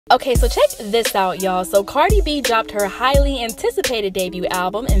Okay, so check this out, y'all. So Cardi B dropped her highly anticipated debut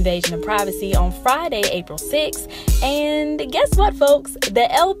album, Invasion of Privacy, on Friday, April 6th. And guess what, folks?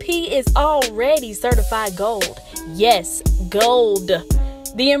 The LP is already certified gold. Yes, gold.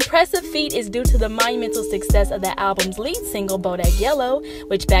 The impressive feat is due to the monumental success of the album's lead single, Bodak Yellow,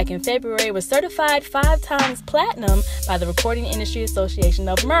 which back in February was certified 5 times platinum by the Recording Industry Association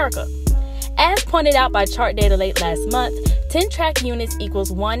of America. As pointed out by chart data late last month, 10 track units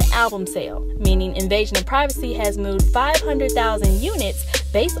equals 1 album sale, meaning Invasion of Privacy has moved 500,000 units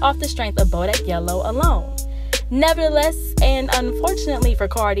based off the strength of Bodak Yellow alone. Nevertheless, and unfortunately for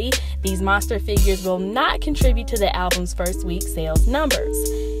Cardi, these monster figures will not contribute to the album's first week sales numbers.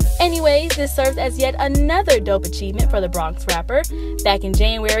 Anyways, this serves as yet another dope achievement for the Bronx rapper. Back in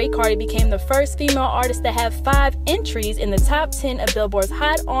January, Cardi became the first female artist to have 5 entries in the top 10 of Billboard's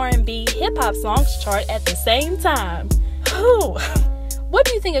Hot R&B Hip-Hop Songs chart at the same time. Whew. What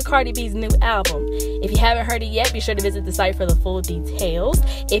do you think of Cardi B's new album? If you haven't heard it yet, be sure to visit the site for the full details.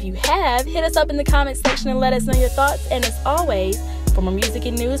 If you have, hit us up in the comments section and let us know your thoughts. And as always, for more music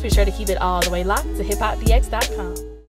and news, be sure to keep it all the way locked to hiphopdx.com.